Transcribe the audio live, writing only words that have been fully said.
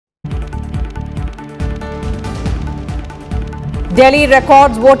Delhi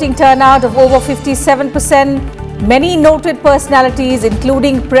records voting turnout of over 57%. Many noted personalities,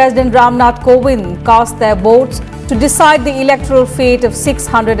 including President Ramnath Kovind, cast their votes to decide the electoral fate of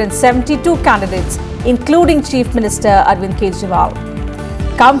 672 candidates, including Chief Minister Arvind Kejriwal.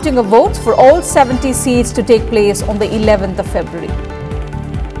 Counting of votes for all 70 seats to take place on the 11th of February.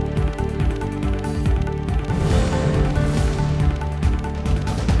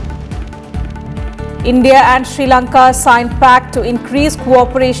 India and Sri Lanka signed pact to increase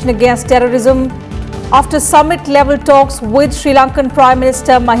cooperation against terrorism. After summit-level talks with Sri Lankan Prime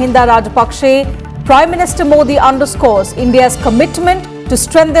Minister Mahinda Rajapakse, Prime Minister Modi underscores India's commitment to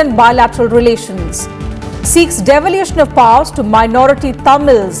strengthen bilateral relations. Seeks devolution of powers to minority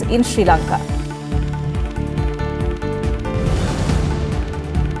Tamils in Sri Lanka.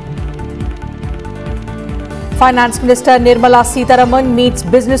 Finance Minister Nirmala Sitharaman meets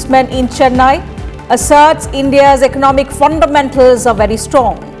businessmen in Chennai, asserts India's economic fundamentals are very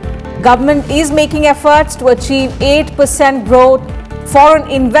strong. Government is making efforts to achieve 8% growth, foreign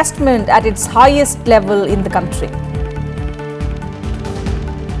investment at its highest level in the country.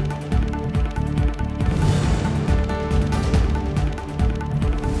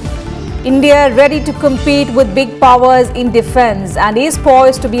 India ready to compete with big powers in defence and is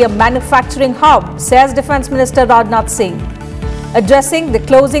poised to be a manufacturing hub, says Defence Minister Rajnath Singh, addressing the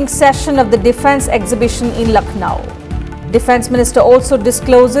closing session of the Defence exhibition in Lucknow. Defence Minister also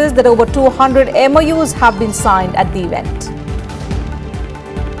discloses that over 200 MOUs have been signed at the event.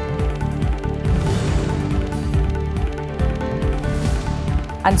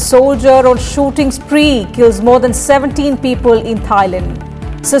 And soldier on shooting spree kills more than 17 people in Thailand.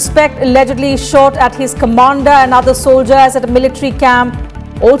 Suspect allegedly shot at his commander and other soldiers at a military camp.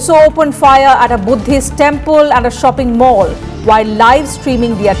 Also opened fire at a Buddhist temple and a shopping mall while live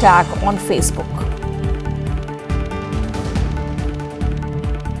streaming the attack on Facebook.